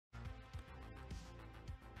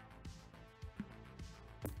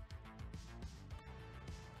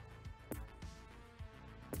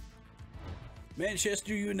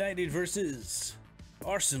Manchester United versus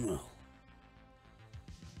Arsenal.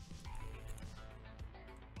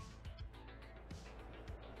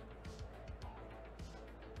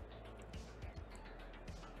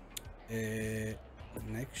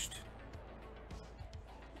 Next.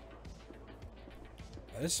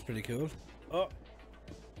 Oh, this is pretty cool. Oh,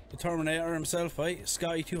 the Terminator himself, right?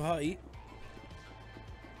 Sky Too High.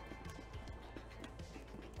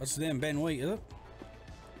 What's his name? Ben White, is it?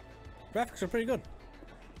 Graphics are pretty good.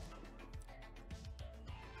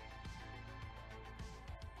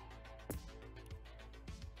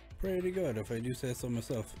 Pretty good, if I do say so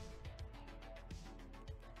myself.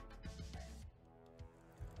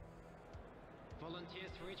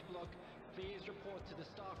 Volunteers for each block, please report to the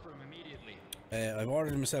staff room immediately. I've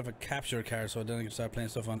ordered myself a capture card so then I can start playing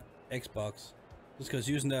stuff on Xbox. Just because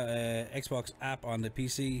using the Xbox app on the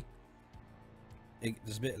PC,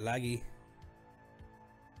 it's a bit laggy.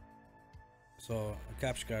 So a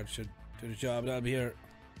capture card should do the job. That'll be here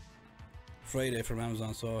Friday from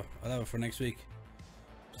Amazon, so I'll have it for next week.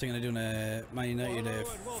 I was thinking of doing a Man United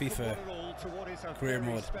FIFA career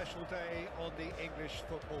mode. Special day on the English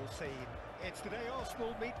football scene. It's today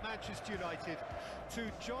Arsenal meet Manchester United, two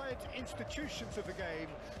giant institutions of the game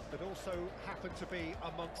that also happen to be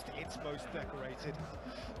amongst its most decorated.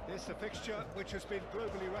 This a fixture which has been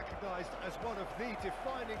globally recognised as one of the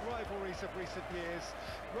defining rivalries of recent years.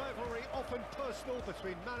 Rivalry often personal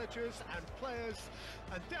between managers and players,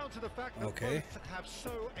 and down to the fact that both have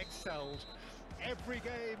so excelled. Every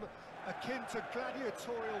game akin to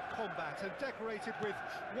gladiatorial combat and decorated with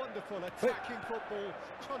wonderful attacking football,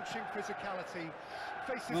 crunching physicality.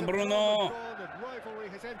 Faces have gone and rivalry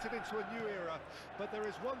has entered into a new era. But there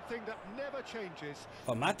is one thing that never changes.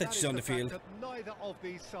 Oh, Matic is on the field. That neither of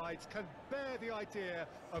these sides can bear the idea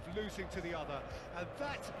of losing to the other, and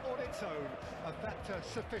that on its own a factor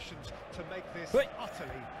sufficient to make this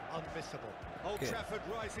utterly unmissable. Old Trafford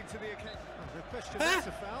rising to the occasion. The question is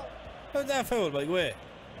a foul. How's that foul, by the way?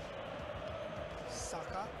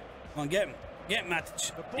 Saka. Come on, get him. Get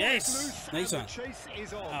Matic. Yes! Nice one. Chase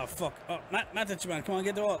is on. Oh, fuck. Oh, Matic, man. Come on,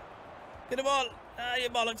 get the ball. Get the ball. Ah, you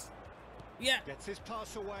bollocks. Yeah. Gets his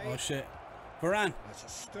pass away. Oh, shit. Varane. That's a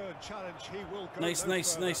stern challenge. He will go. Nice,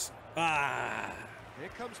 nice, nice. Ah. Here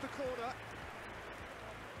comes the corner.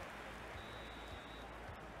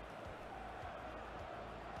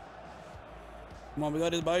 Come on, we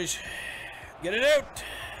got it, boys. Get it out.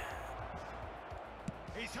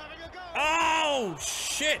 He's having a go. Oh,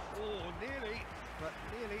 shit. Oh, nearly, but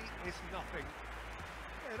nearly is nothing.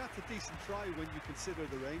 Yeah, that's a decent try when you consider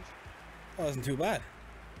the range. That wasn't too bad.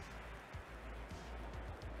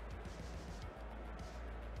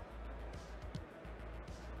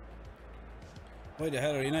 Why the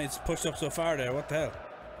hell are United's pushed up so far there? What the hell?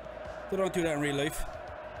 They don't do that in real life.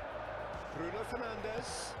 Bruno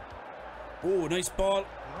Fernandes. Oh, nice ball.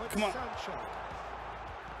 Come on. Sancho.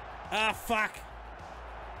 Ah, fuck.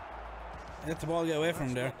 Let the ball get away from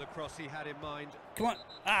him there. Not the cross he had in mind. Come on.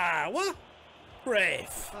 Ah, what?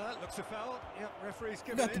 Ref. That looks a foul. Yep, referee's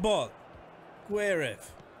given Got the ball. Go away,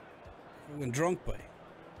 ref. Fucking drunk boy.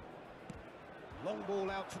 Long ball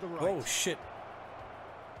out to the right. Oh, shit.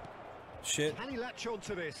 Shit. Can he latch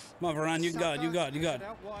onto this? Come on, Varane, you got it.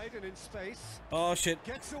 Out wide and in space. Oh, shit.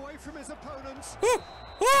 Gets away from his opponents. Ooh,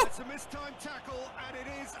 ooh. It's a mistimed tackle and it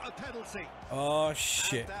is a penalty. Oh,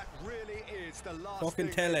 shit. And that really is the last Fucking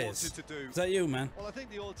thing they Teles. wanted to do. Is that you, man? Well, I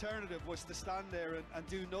think the alternative was to stand there and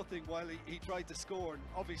do nothing while he tried to score, and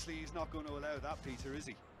obviously he's not going to allow that, Peter, is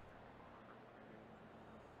he?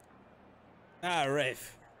 Ah,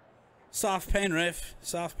 ref. Soft pen, ref.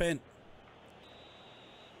 Soft pen.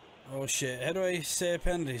 Oh, shit. How do I say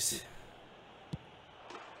penalties?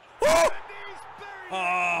 Oh!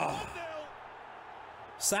 Oh!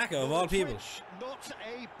 Saka, of all people. Not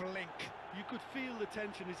a blink. You could feel the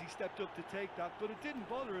tension as he stepped up to take that, but it didn't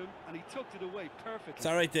bother him, and he tucked it away perfectly. It's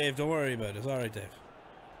alright, Dave. Don't worry about it. It's alright, Dave.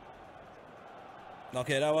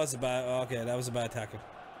 Okay, that was a bad. Okay, that was a bad tackle.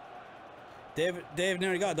 Dave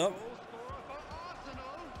nearly got it up.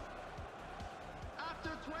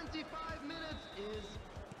 After 25 minutes is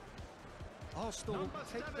Arsenal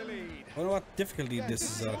take the lead. I wonder what difficulty this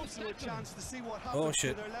is on. Also a chance to see what happens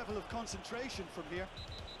to their level of concentration from here.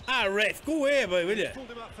 Ah, ref, go away, boy, will you? Pulled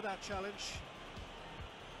him up for that challenge.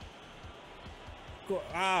 Go,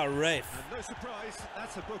 ah, ref. And no surprise,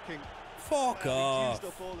 that's a booking. Fuck off. He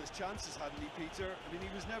used up all his chances, hadn't he, Peter? I mean,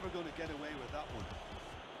 he was never going to get away with that one.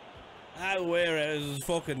 Ah, where it was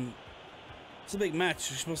fucking. It's a big match.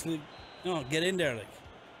 You're supposed to, get in there, like.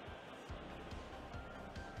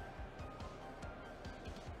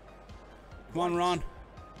 Come on, Ron.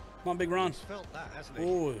 Come on, big Ron. He's felt that, hasn't he?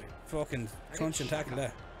 Oh, fucking crunch and tackle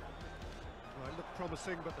there. Well, it looked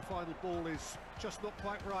promising, but the final ball is just not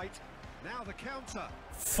quite right. Now the counter.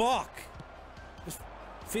 Fuck! This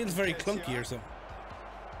feels very clunky or something.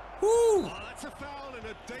 Woo! Oh, that's a foul in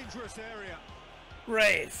a dangerous area.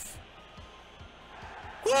 Ref!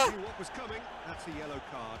 Knew What? what was coming. That's a yellow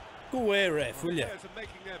card. Go away, ref, will you? Players are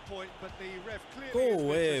making their point, but the ref clearly Go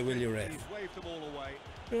away, isn't will you, interested. ref? He's waved them all away.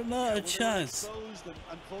 There's not a Well, they were chance. exposed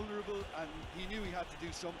and vulnerable, and he knew he had to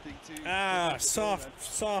do something to. Ah, prevent the goal then.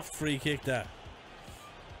 soft free kick that.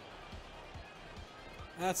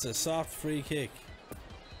 That's a soft free kick.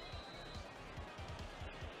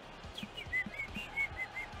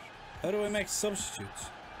 How do I make substitutes?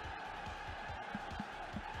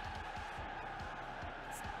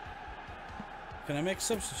 Can I make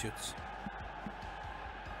substitutes?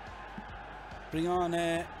 Bring on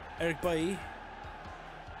Eric Bailly.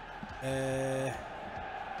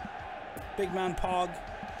 Big man Pog.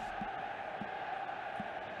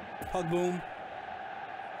 Pog boom.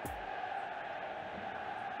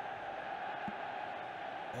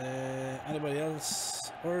 Anybody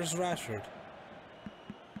else? Where's Rashford?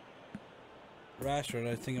 Rashford,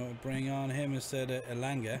 I think I would bring on him instead of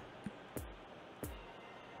Elanga.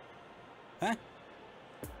 Huh?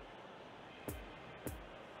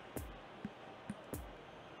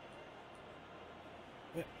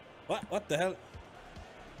 Wait, what the hell?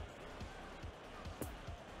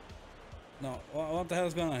 No, what the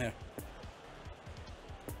hell's going on here?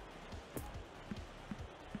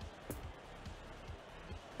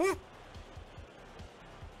 Huh?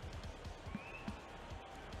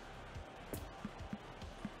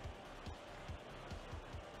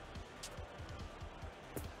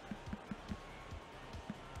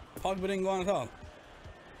 Pogba didn't go on at all.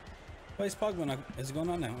 Why is Pogba not? Is it going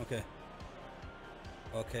on now? Okay.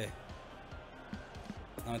 Okay.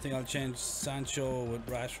 I think I'll change Sancho with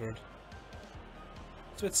Rashford.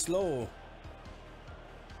 It's a bit slow.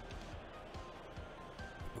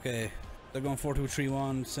 Okay. They're going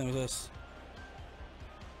 4-2-3-1, same as us.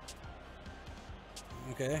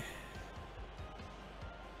 Okay.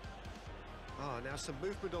 Ah, now some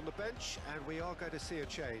movement on the bench, and we are going to see a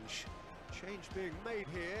change. Change being made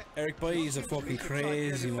here. Eric Bailly's a fucking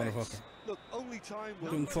crazy motherfucker. Look, only time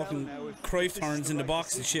will Doing tell fucking now if Cruyff this is turns the in the right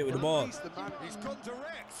box and decision. shit with the ball. He's gone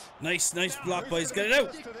direct. Nice Now, block, who's boys. gonna Get it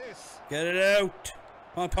out. to this? Get it out.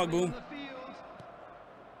 Come on, Pog boom. On the field.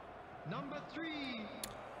 Number 3.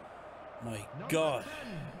 My Number God. 10.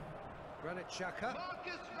 Granit Xhaka.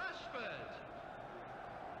 Marcus Rashford.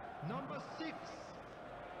 Number 6.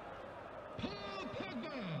 Paul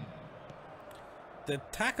Pogba. The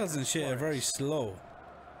tackles and shit are very slow.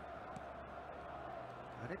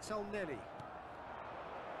 And it's El Neni.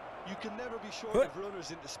 You can never be short What? of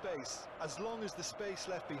runners into space as long as the space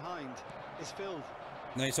left behind is filled.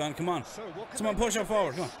 Nice one. Come on. So what can Someone they push make up of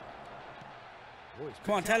forward. this? Come on. Oh, he's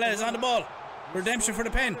Come on, picked out Tellez on the ball. Redemption for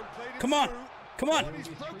the pen. Come on. Come on. He's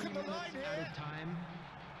broken the line Out here. of time.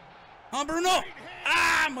 On Bruno.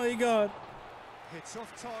 Ah, my God. It's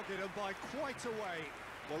off target and by quite a way.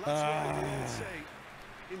 Well, that's why they always say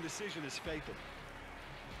indecision is fatal.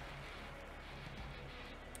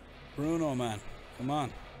 Bruno, man. Come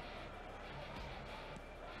on.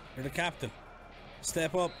 You're the captain.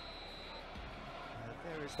 Step up. And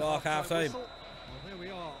there is the Clock half-time. whistle. Well, there we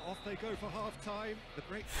are. Off they go for half-time. The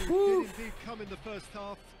breakthrough Whew. did indeed come in the first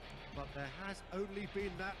half, but there has only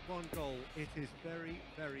been that one goal. It is very,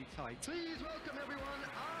 very tight. Please welcome everyone,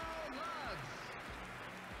 our lads.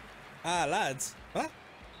 Ah, lads. What?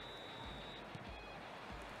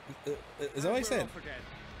 Is that what I And we're said? off again.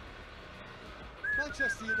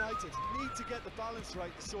 Manchester United need to get the balance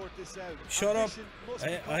right to sort this out. Shut up. Ambition must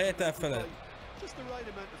be I hate that fella. right. Just the right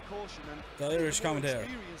amount of caution and The Irish more commentator.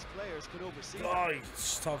 experienced players can oversee that. Oh, he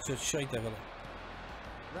talks such shite, that fella.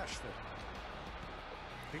 Rashford.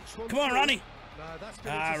 Thinks one Come on, through. Ronnie. No, that's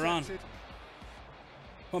been Ah, Ron. intercepted.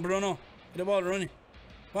 Come on, Bruno. Get the ball, Rooney.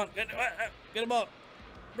 Come on, get the ball.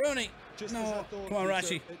 Rooney. Just as No. I thought, Come on, Peter,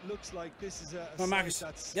 Rashi. It looks like this is a Come on, side Marcus.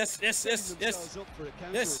 that's Yes, yes, setting yes, yes. themselves up for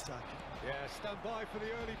a Yes. counter-attack. Yeah, stand by for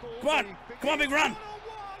the early ball. Come on. The Come on, big run.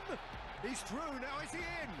 1-on-1. He's through. Now is he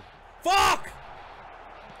in? Fuck!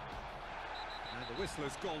 And the whistle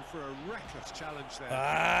has gone for a reckless challenge there.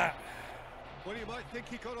 Ah. Well, you might think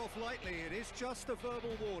he got off lightly. It is just a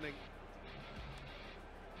verbal warning.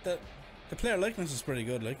 The player likeness is pretty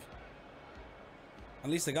good, like. At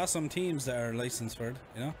least they got some teams that are licensed for it,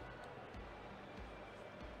 you know?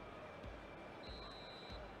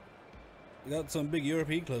 They got some big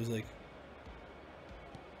European clubs like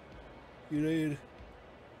United,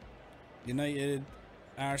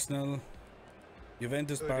 Arsenal,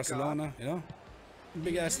 Juventus, Barcelona, you know?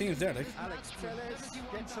 Big ass teams there, like. Alex Telles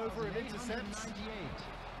gets over and intercepts.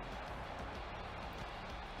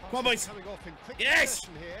 Come on, boys. Coming off in quick Yes!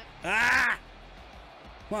 succession here. Ah!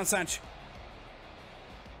 Come on, Sanch.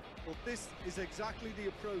 Well, this is exactly the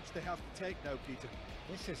approach they have to take now, Peter.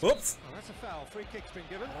 This is Whoops. Oh, that's a foul. Free kick's been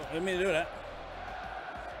given. I didn't mean to do that.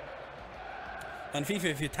 On FIFA,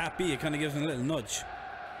 if you tap B, it kind of gives them a little nudge.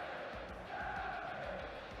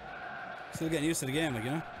 Still getting used to the game, like, you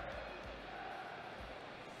know?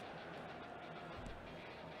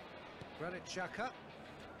 Granit Xhaka.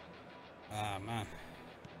 Ah, man.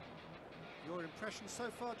 Your impression so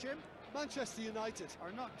far, Jim? Manchester United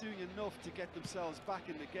are not doing enough to get themselves back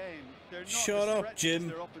in the game. They're not Shut as up, threatening Jim. as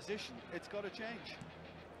their opposition. It's got to change.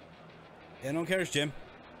 Yeah, no one cares, Jim.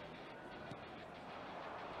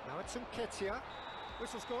 Now it's Nketiah.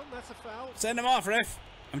 Whistle's gone. That's a foul. Send him off, ref.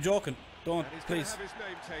 I'm joking. Don't, And he's going to please. have his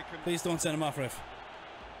name taken. Please don't send him off, ref.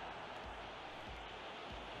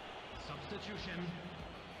 Substitution.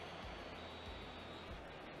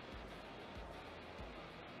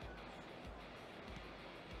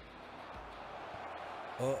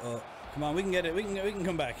 Uh-oh. Come on, we can get it. We can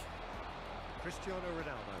come back. Cristiano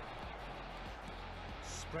Ronaldo.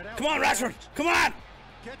 Spread out. Come on, Rashford. Come on.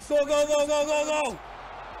 Gets Go, go, go, go, go, go.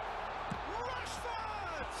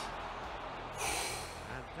 Rashford!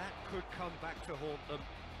 And that could come back to haunt them.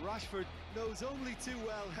 Rashford knows only too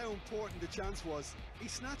well how important the chance was. He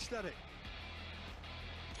snatched at it.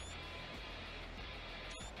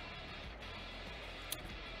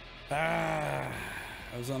 Ah,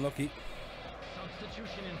 I was unlucky.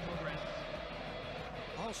 Substitution in progress.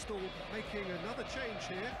 Arsenal making another change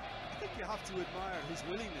here. I think you have to admire his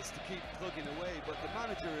willingness to keep plugging away, but the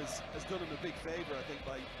manager has done him a big favour, I think,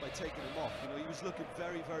 by taking him off. You know, he was looking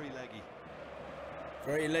very, very leggy.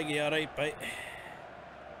 Very leggy, alright, mate.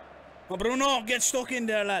 Oh, Bruno, get stuck in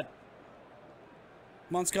there, lad.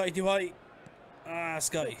 Come on, Scotty, too high. Ah,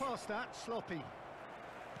 Scotty. Past that, sloppy.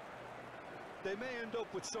 They may end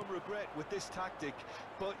up with some regret with this tactic,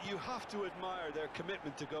 but you have to admire their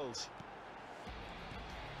commitment to goals.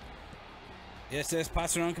 Yes, yes,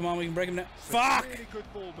 pass around. Come on, we can break him down. Some Fuck! Really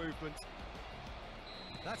good ball movement.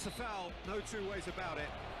 That's a foul, no two ways about it.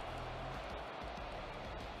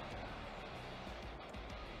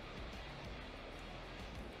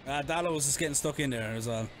 Dallo was just getting stuck in there as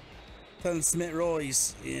well. Telling Smith Rowe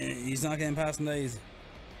he's not getting past him days.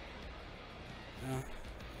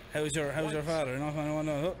 How's your father? Not going to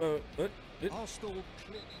know. Arsenal,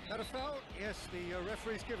 that a foul? Yes, the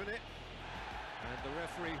referee's given it. And the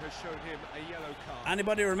referee has shown him a yellow card.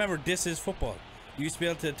 Anybody remember this is football? You used to be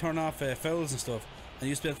able to turn off fouls and stuff, and you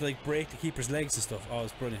used to be able to like break the keeper's legs and stuff. Oh,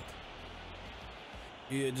 it's brilliant.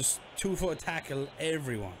 You just 2-foot tackle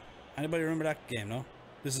everyone. Anybody remember that game? No,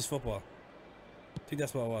 this is football. I think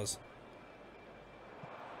that's what it was.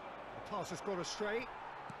 The pass has gone astray.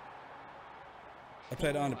 I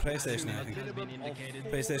played it on the PlayStation, I think.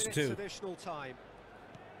 PlayStation 2. Additional time.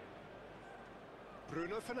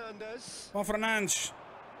 Bruno Fernandes. Come on, Fernandes.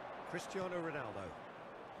 Cristiano Ronaldo.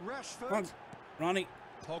 Rashford. Come on, Ronnie.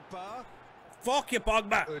 Pogba. Fuck you,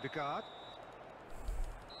 Pogba. Odegaard.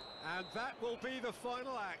 And that will be the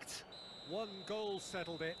final act. One goal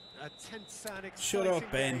settled it. A tense and exciting Shut up,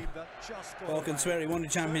 Ben. game that just got Fucking away. swear he won the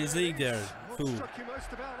Champions League there, What fool. struck you most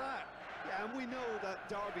about that? Yeah, and we know that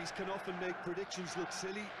derbies can often make predictions look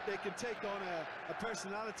silly. They can take on a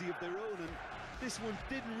personality of their own, and this one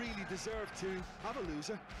didn't really deserve to have a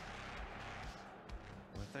loser.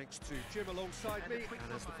 Well, thanks to Jim alongside me,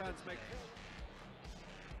 and as the fans make...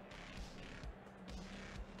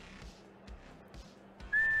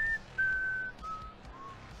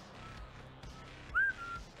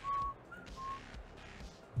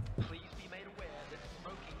 Please be made aware that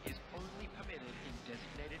smoking is only permitted in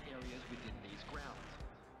designated areas within these grounds.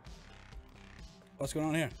 What's going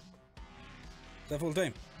on here? Is that full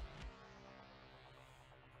time?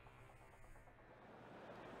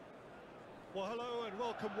 Well, hello and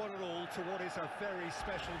welcome one and all to what is a very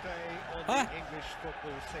special day on Huh? the English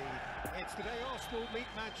football scene. It's the day Arsenal meet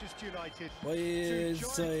Manchester United, Why two is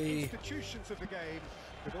giant institutions of the game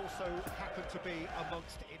that also happen to be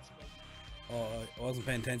amongst its... Oh, I wasn't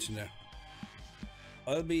paying attention there.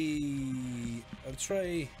 I'll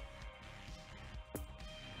try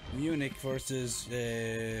Munich versus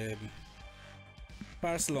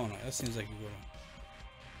Barcelona. That seems like a good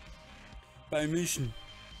one. Bayern München.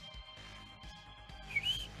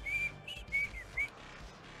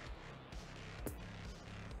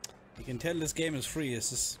 You can tell this game is free. It's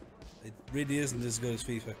just, it really isn't as good as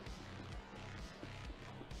FIFA.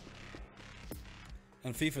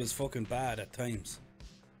 And FIFA is fucking bad at times.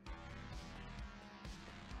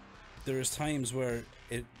 there is times where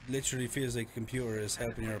it literally feels like a computer is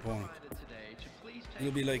helping your opponent.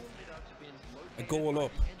 You'll be like a goal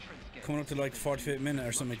up, coming up to like the 45th minute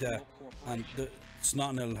or something like that, and it's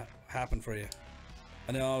nothing will happen for you,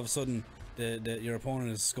 and then all of a sudden your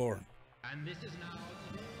opponent is scoring. And this is now.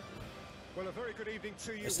 Well, a very good evening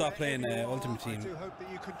to you. I stopped playing Ultimate Team. I do hope that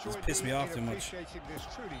you can It's join pissed me off too much. appreciating this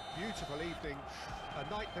truly beautiful evening, a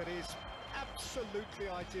night that is absolutely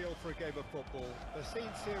ideal for a game of football. The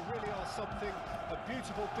scenes here really are something. A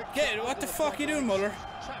beautiful picture. Get it, what the fuck are you doing, Muller?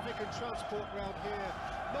 Traffic and transport round here,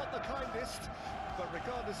 not the kindest, but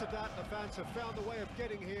regardless of that, the fans have found a way of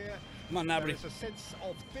getting here. Come on, Nabry. There's a sense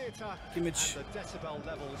of theatre, Give me and the decibel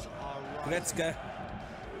levels are right. Let's go.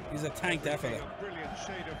 He's a tank, that fella. A brilliant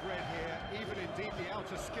shade of red here, even indeed the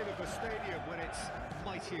outer skin of the stadium when its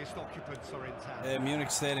mightiest occupants are in town.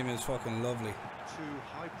 Munich Stadium is fucking lovely. Two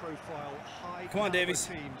high-profile, Come on, Davies.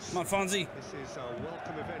 teams. Come on, Fonzie. This is a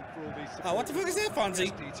welcome event for all these. Oh, what the fuck is that,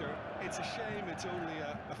 Fonzie? Peter, it's a shame it's only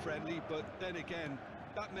a friendly, but then again,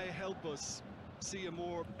 that may help us see a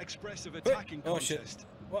more expressive attacking Oh shit! contest.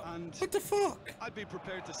 What? And What the fuck? I'd be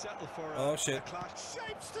prepared to settle for Oh a shit! clash.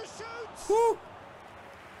 Shapes to shoot. Woo!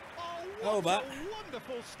 Oh, what but a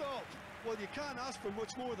wonderful stop. Well, you can't ask for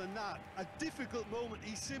much more than that. A difficult moment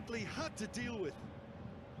he simply had to deal with.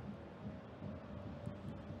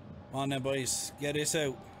 On then, boys. Get this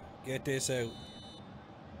out. Get this out.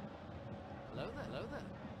 Hello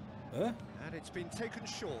there. Huh? And it's been taken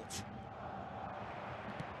short.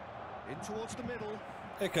 In towards the middle.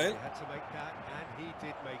 Hey, He Kyle. had to make that, and he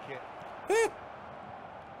did make it. Huh?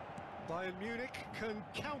 Bayern Munich can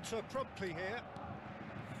counter promptly here.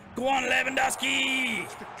 Go on, Lewandowski!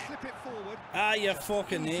 To clip it forward. Ah, you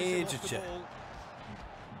fucking Eases it idiot, off the you. ball.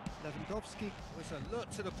 Lewandowski was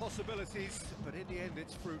alert to the possibilities, but in the end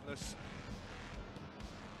it's fruitless.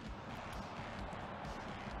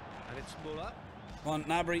 And it's Muller. Come on,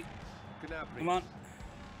 Nabry. Gnabry. Come on.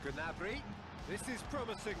 Gnabry. This is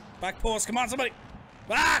promising. Back post. Come on, somebody.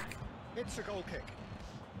 Back! It's a goal kick.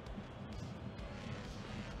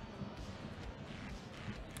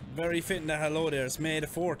 Very fitting that hello there. It's May the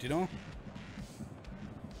 4th, you know?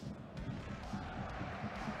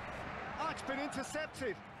 Ah, it's been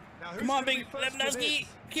intercepted. Now, who's Come on, gonna big be first to Lewandowski. this?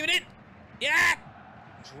 Keep it in. Yeah!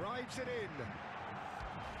 Drives it in.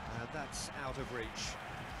 And that's out of reach.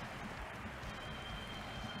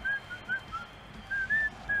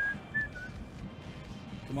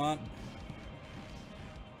 Come on. Come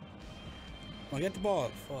on, get the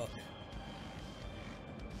ball. Fuck.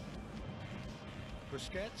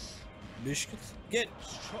 Busquets. Biscuits. Get.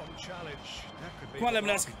 Strong challenge. That could be. Come on, the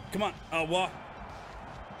mark. Lewandowski. Come on. Oh, what?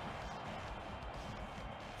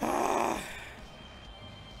 Ah.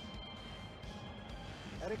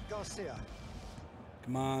 Eric Garcia.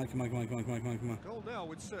 Come on, come on, come on, come on, come on, come on, come on. Goal now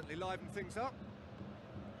would certainly liven things up.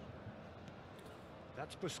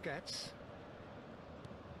 That's Busquets.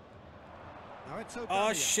 Now it's Aubameyang.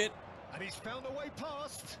 Oh, shit. And he's found a way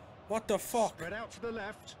past. What the fuck? Spread out to the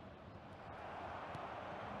left.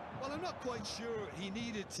 Well, I'm not quite sure he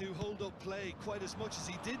needed to hold up play quite as much as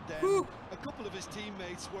he did then. Whew. A couple of his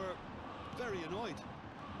teammates were very annoyed.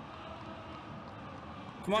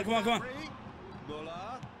 Come on, come on, come on. Gnabry.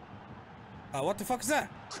 Muller. Oh, what the fuck is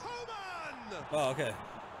that? Coman! Oh, okay.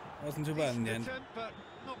 Wasn't too bad in the end. Attempt, but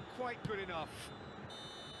not quite good enough.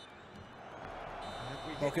 And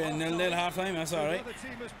we hit Okay, nil-nil half-time, that's alright. Another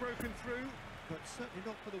team has broken through, but certainly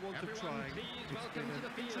not for the want of trying. It's been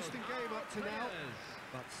an interesting game up to now,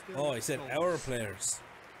 but still. Oh, he said goals. our players.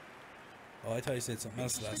 Oh, I thought he said something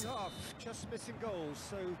else last Interesting time. half, just missing goals,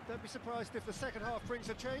 so don't be surprised if the second half brings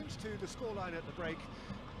a change to the scoreline at the break,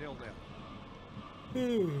 0-0.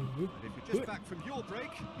 And if you're just back from your break,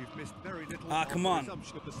 you've missed very little Ah, of come the on.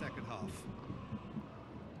 resumption of the second half.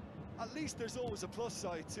 At least there's always a plus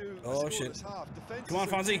side to Oh, a shit. scoreless half. Defenses Come on,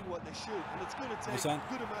 are Fonzie. doing what they should, and it's going to take Nice one.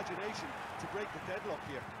 good imagination to break the deadlock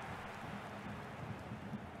here.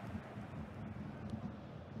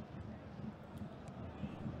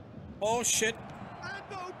 Oh, shit. And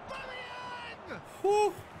Aubameyang!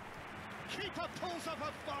 Whew. Keeper pulls up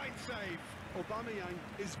a fine save. Aubameyang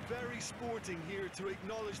is very sporting here to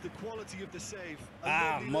acknowledge the quality of the save. A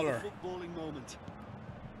Ah, lovely little Muller. footballing moment.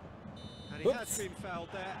 And he Oops. has been fouled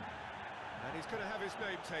there. And he's going to have his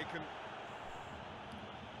name taken.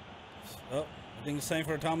 Oh, I think it's time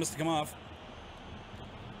for Thomas to come off.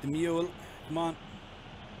 The mule. Come on.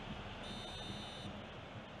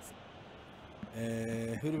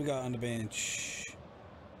 Who do we got on the bench?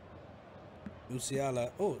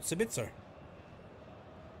 Musiala. Oh, Sabitzer.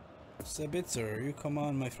 Sabitzer, you come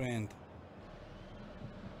on, my friend.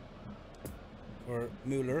 Or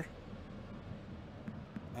Mueller.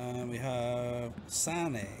 We have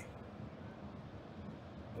Sane.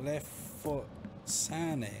 Left foot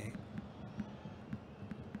Sane.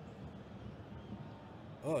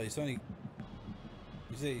 Oh, he's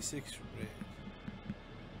 86 rated.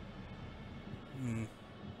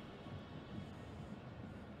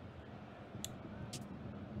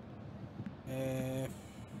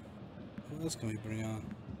 What else can we bring on?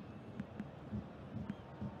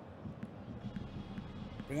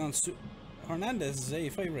 Bring on Hernandez is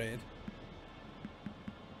 85 rated.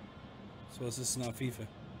 So is this not FIFA?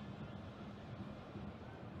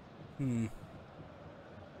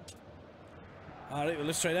 Alright, well,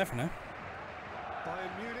 let's try that for now.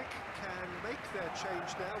 Bayern Munich can make their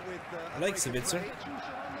change now with I like Sabitzer.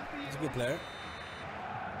 He's a good player.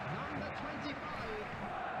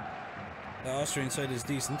 The Austrian side is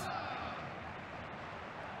decent.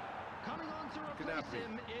 Coming on to replace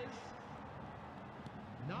him is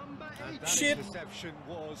number 8. Shit! Interception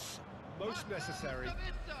was most necessary.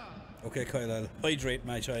 Okay, Kyle, I'll hydrate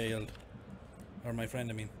my child. Or my friend,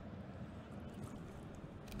 I mean.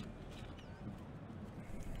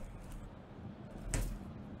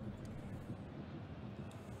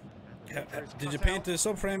 Did you paint the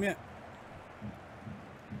subframe yet?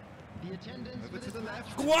 The attendance Over to the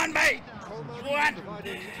left. Go on, mate! Go on!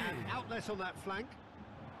 Provided an outlet on that flank.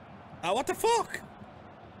 Ah, what the fuck?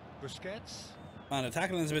 Busquets. Man, the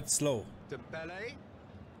tackling is a bit slow. Dembele.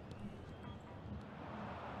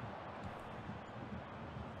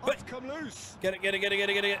 But- It's come loose. Get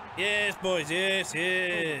it. Yes, boys, yes.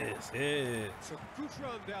 It's a good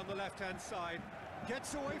run down the left-hand side.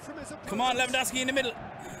 Gets away from his opponent. Come on, Lewandowski in the middle.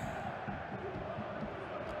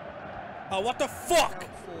 Oh, what the fuck? Out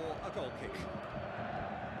for a goal kick.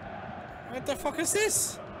 What the fuck is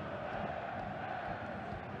this?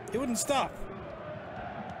 He wouldn't stop.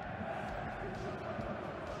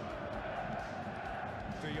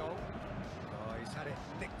 De Jong. Oh, he's had it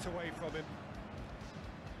nicked away from him.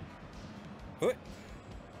 What?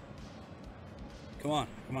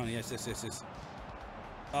 Come on, yes.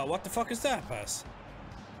 Oh, what the fuck is that pass?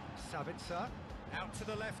 Sabitzer. Out to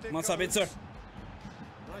the left. Come on, Sabitzer.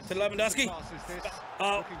 Nice To Lewandowski. pass is this.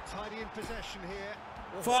 Oh. Looking tidy in possession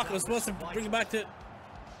here. Fuck, I was supposed to bring it back to...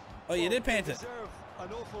 Oh, you did paint They it. deserve an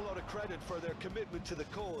awful lot of credit for their commitment to the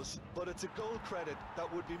cause, but it's a goal credit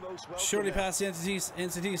that would be most welcome. Surely past the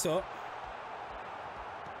NCT, so...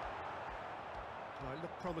 Well, it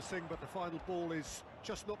looked promising, but the final ball is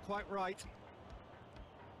just not quite right.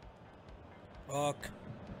 Fuck.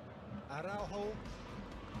 Araujo.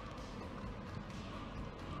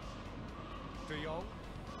 De Jong.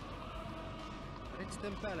 It's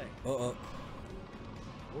Dembele. Uh-oh.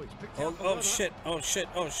 Oh, he's picked out the Oh, runner. shit.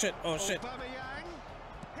 Aubameyang.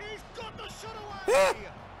 He's got the shot Ah! away.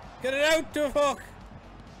 Get it out, the fuck!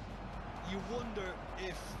 You wonder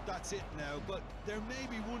if that's it now, but there may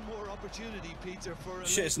be one more opportunity, Peter, for a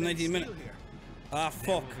Shit, it's late 90 steal minutes. here. Ah,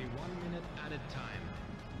 fuck. 1 minute at a time.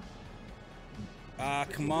 Ah,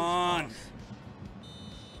 come on.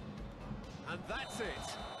 And that's it.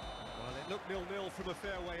 Well, it looked 0-0 from a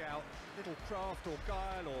fair way out. Little craft or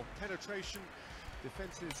guile or penetration.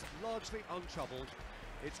 Defence is largely untroubled.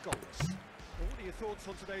 It's goalless. Well, what are your thoughts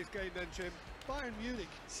on today's game then, Jim? Bayern Munich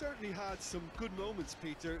certainly had some good moments,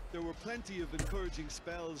 Peter. There were plenty of encouraging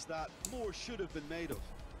spells that more should have been made of.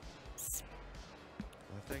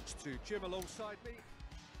 Well, thanks to Jim alongside me.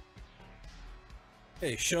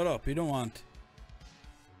 Hey, shut up. You don't want...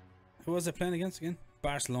 Who was it playing against again?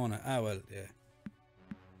 Barcelona. Ah, well, yeah.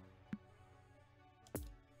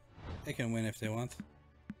 They can win if they want.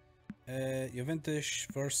 Juventus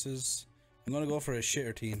versus... I'm going to go for a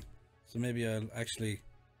shitter team. So maybe I'll actually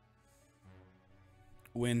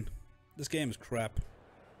win. This game is crap.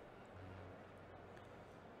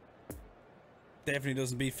 Definitely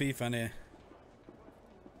doesn't beat FIFA in here.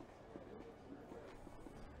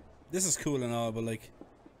 This is cool and all, but like...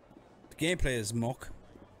 The gameplay is muck.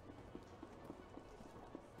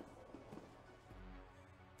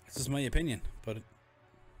 This is my opinion, but...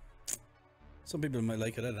 Some people might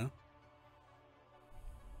like it, I don't know.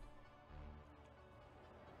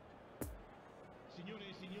 Signore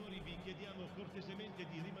e signori, vi chiediamo cortesemente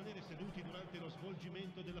di rimanere seduti durante lo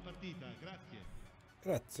svolgimento della partita. Grazie.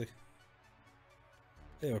 Grazie.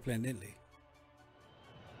 They were playing Italy.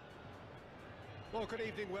 Well, good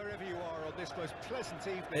evening wherever you are on this most pleasant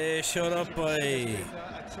evening. Hey, shut up, boy. There's been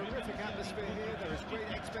a terrific atmosphere here. There is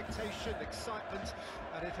great expectation, excitement,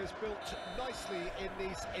 and it has built nicely in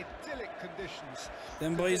these idyllic conditions.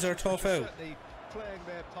 Them boys are tough out. Certainly playing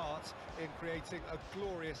their part in creating a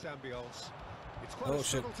glorious ambience. It's quite Oh, a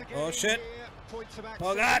struggle shit. to get Oh, in shit. here. Points of action.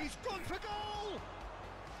 Oh, God. He's gone for goal.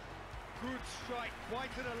 Good strike, quite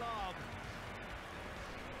an alarm.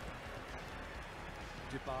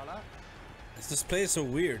 Dybala. This play is so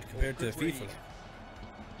weird compared to Good read. FIFA.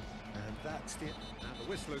 And that's it. And the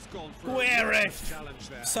whistle has gone for Where a it? challenge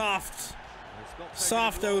there. Soft. It's not taken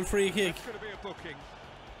Soft him long. old free kick. That's going to be a booking.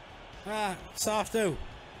 Ah, soft out.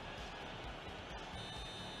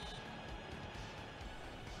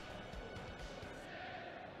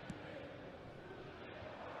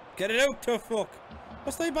 Get it out to fuck.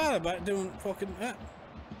 What's they bad about doing fucking... And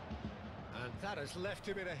that has left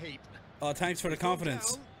him in a heap. Oh, thanks for the He's gone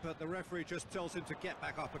confidence. down, but the referee just tells him to get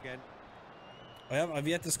back up again. I've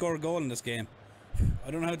yet to score a goal in this game.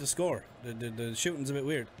 I don't know how to score. The shooting's a bit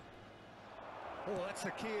weird. Oh, that's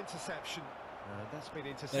a key interception. That's been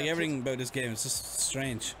intercepted. Like everything about this game is just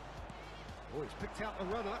strange. Oh, he's picked out the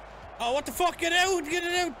runner. Oh, what the fuck? Get out! Get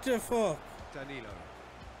it out to fuck! Danilo.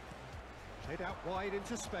 Played out wide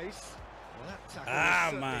into space. Well, that tackle Ah,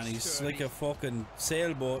 was man, certainly he's sturdy. like a fucking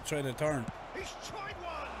sailboat trying to turn. He's tried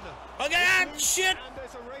one! Look at that shit! And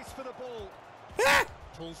there's a race for the ball. Ah!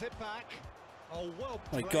 Pulls it back. Oh, well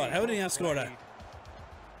My played, God, how did he well not score that? played.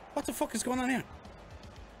 What the fuck is going on here?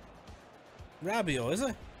 Rabiot, is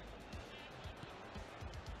it?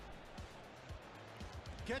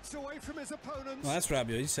 Gets away from his opponents. No, that's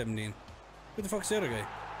Rabiot. He's 17. Who the fuck's the other guy?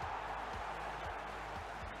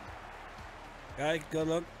 Guy, good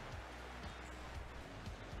luck.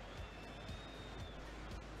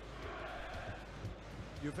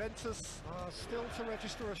 Juventus are still to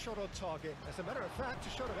register a shot on target. As a matter of fact, a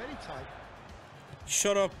shot of any type.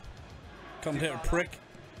 Shut up. Come here, prick.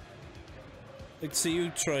 Let's see you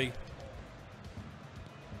try.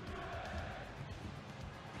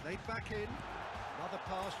 Laid back in. Another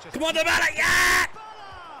pass. Just Come on, the batter! Yeah!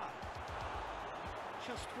 Dybala!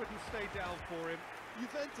 Just wouldn't stay down for him.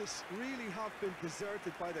 Juventus really have been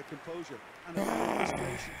deserted by their composure and a lot of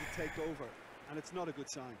frustration to take over, and it's not a good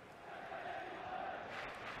sign.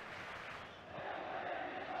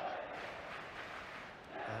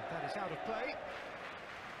 And that is out of play.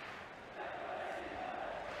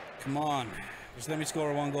 Come on. Just let me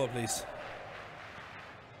score one goal, please.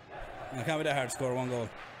 I can't be that hard to score one goal.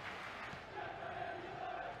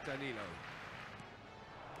 Danilo.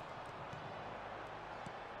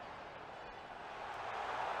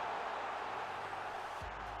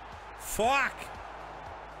 Fuck!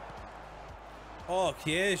 Oh,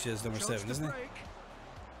 Chiesia's number Chance 7, to isn't he? break.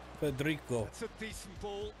 Federico. That's a decent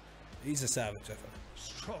ball. He's a savage, I thought.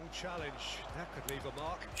 Strong challenge. That could leave a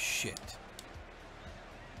mark. Shit.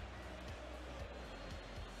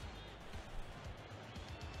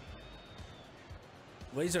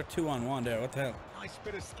 Why is there 2-on-1 there? What the hell? Nice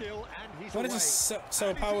bit of skill, and he's What away. is this? Sao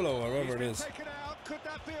And he's Paulo in. or wherever He's it been is? taken out. Could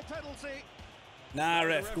that be a penalty? Nah, The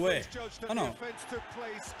ref, go away. referee's judged that Oh the no, offence took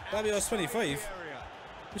place Rabiot's outside 25. the area.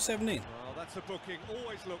 who's 17? Well, that's a booking.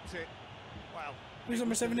 Always looked it. Well, Who's It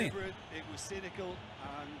number was 17? deliberate, it was cynical,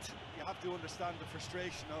 and you have to understand the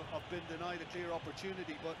frustration of being denied a clear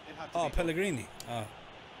opportunity, but it had to Oh, be done. Pellegrini. Oh.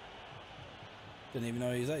 Didn't even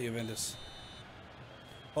know he was at Juventus.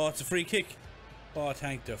 Oh, it's a free kick. Oh,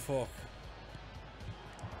 thank the fuck.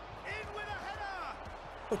 in with a header.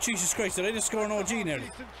 Oh, Jesus Christ, did I just score an OG nearly?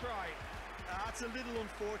 Decent try. That's a little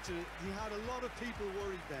unfortunate. He had a lot of people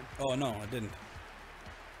worried then. Oh, no, I didn't.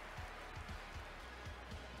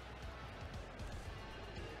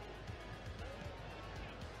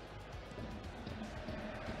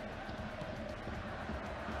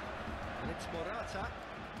 And it's Morata.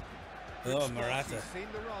 Oh, Good Morata. spot. He's seen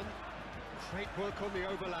the run. Great work on the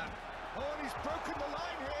overlap. Oh, and he's broken the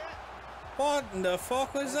line here. What in the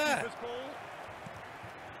fuck was that? Keeper's ball.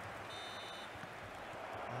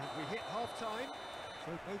 And we hit half-time.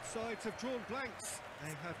 So both sides have drawn blanks. They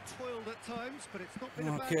have toiled at times, but it's not been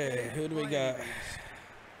a bad Okay, game who do we by got? any means.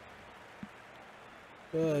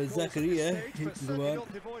 Oh, Goals at this Zakaria. stage, He but can certainly go on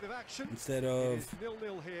not devoid of action. instead It of is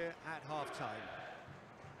 0-0 here at half-time.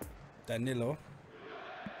 Danilo.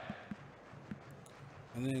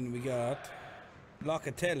 And then we got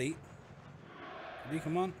Locatelli. Did he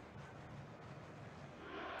come on?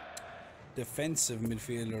 Defensive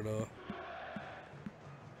midfielder though.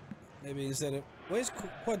 Maybe instead of... Where's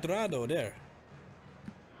Quadrado there?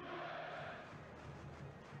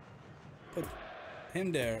 Put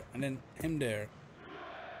him there and then him there.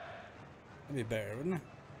 That'd be better, wouldn't it?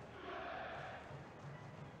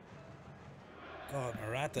 God,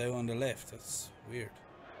 Morata on the left. That's weird.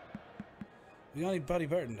 We only body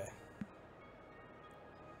better than that.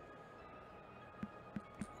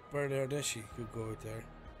 Bernardeschi could go out there.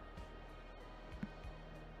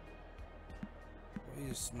 Why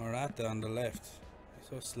is Morata on the left? He's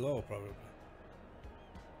so slow, probably.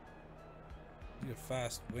 He's a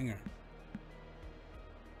fast winger.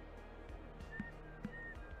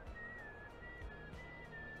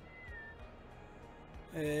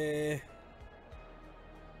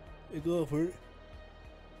 Go for it.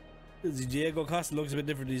 The Diego Costa looks a bit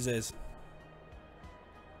different these days.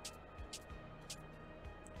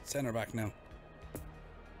 Centre back now.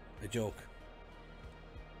 A joke.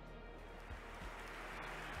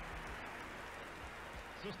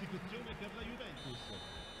 Sostituzione per la Juventus.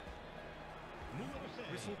 Numero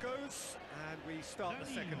 6. Whistle goes, and we start the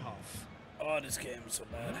second half. Oh, this game is so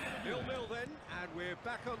bad. 0-0 then, and we're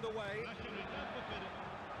back underway. Lasciano il campo per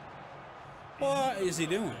What is he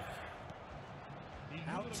doing?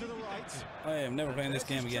 Out to the right. I am never playing this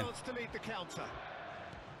game again. Chance to lead the counter.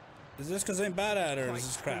 Is this because I'm bad at it, or is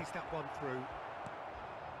this crap? Squeeze that one through.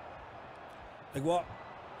 Like what?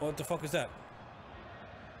 What the fuck is that?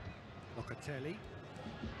 Locatelli.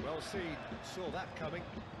 Well seen. Saw that coming.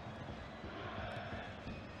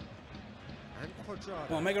 And Quadrado.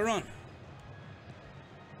 Come on, make a run.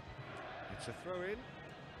 It's a throw in.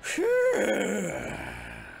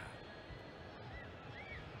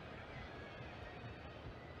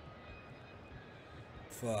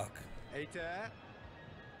 Fuck. Adair.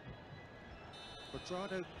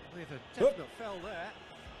 Quadrado with a definite fell there.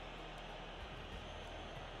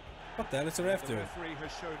 What the hell? It's a ref The doing. referee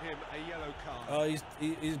has shown him a yellow card. Oh, he's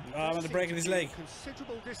on the break of his leg.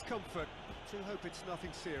 Considerable discomfort. Do hope it's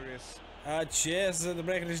nothing serious. Ah, jeez, at the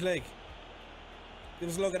break of his leg. Give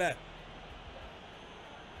us a look at that.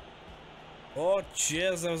 Oh,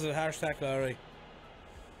 jeez, that was a harsh tackle, alright.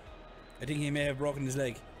 I think he may have broken his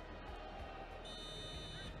leg.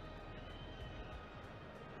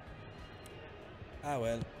 Ah,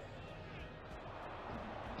 well.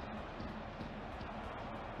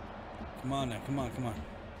 Come on now, come on, come on.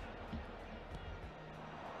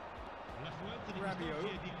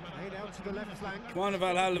 Rabiot, laid out to the left flank. Come on,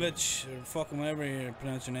 Valhalovic, or fucking whatever you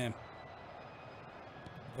pronounce your name.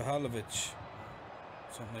 Valhalovic.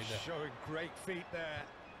 Something like that. Showing great feet there.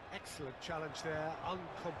 Excellent challenge there,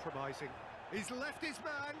 uncompromising. He's left his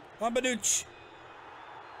man. Ambaduch.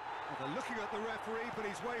 Well, they're looking at the referee, but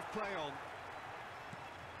he's waved play on.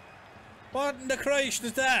 What in the Christ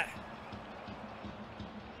is that?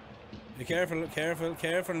 Be careful, careful,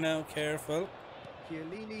 careful now, careful.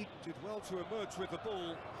 Chiellini did well to emerge with the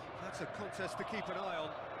ball. That's a contest to keep an eye on.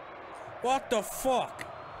 What the fuck?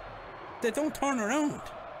 They don't turn around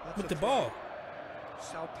That's with a the throw. ball.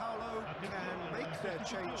 Sao Paulo can make their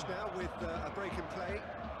change now with a break in play.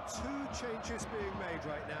 2 changes being made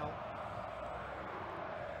right now.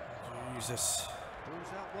 Jesus.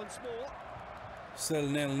 Ball's out once more. Still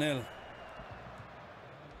 0-0.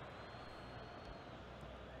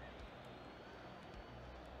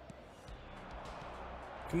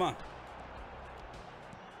 Come on.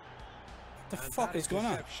 What the fuck is going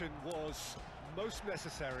on? Interception was most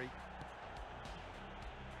necessary.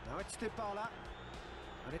 Now it's Dybala,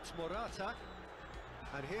 and it's Morata,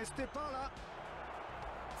 and here's Dybala.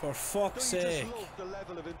 For fuck's Don't you sake. just love the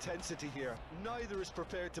level of intensity here? Neither is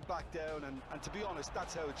prepared to back down, and to be honest,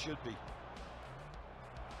 that's how it should be.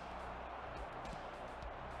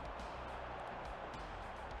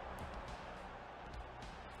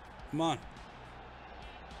 Come on.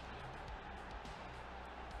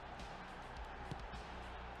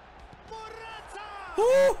 Morata!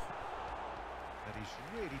 Woo! And he's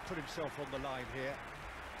really put himself on the line here.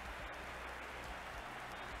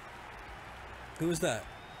 Who was that?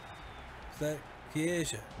 Is that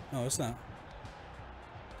Chiesa? No, it's not.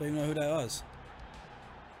 Don't even know who that was.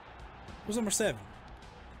 Who's number 7?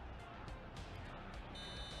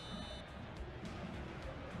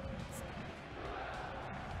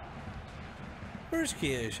 Where's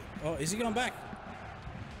Chiesa? Oh, is he going back?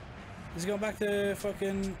 Is he going back to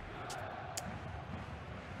fucking...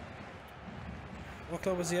 What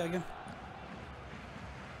club was he at again?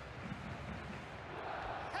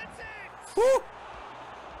 That's it! Woo!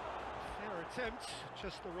 Fair attempt,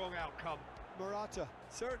 just the wrong outcome. Morata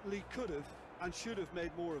certainly could have and should have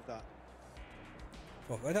made more of that.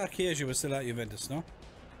 Fuck, I thought Chiesa was still at Juventus, no?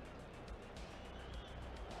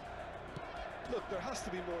 Look, there has to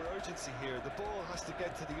be more urgency here. The ball has to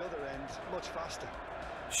get to the other end much faster.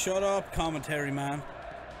 Shut up, commentary man.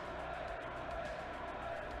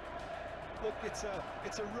 Look, it's a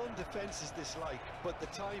run defence is dislike, but the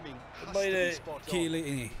timing has By to be the spot on.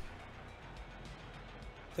 Chiellini. Is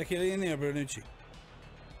that Chiellini or Bernucci?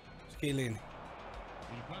 It's Chiellini.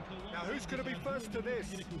 Now who's going to be first to this?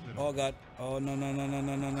 Oh god. Oh no no no no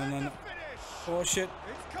no no no no And no. the finish! Oh shit.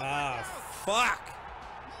 It's coming Ah out! fuck.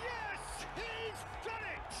 Yes, he's done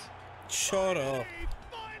it! Shut up.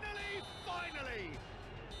 Finally!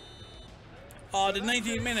 Oh, the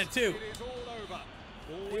 19th minute too. It is all over.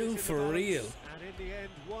 Always You in the for balance, real. And in the end,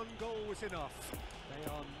 one goal was enough. They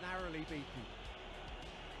are narrowly beaten.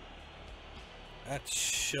 That's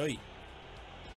shite.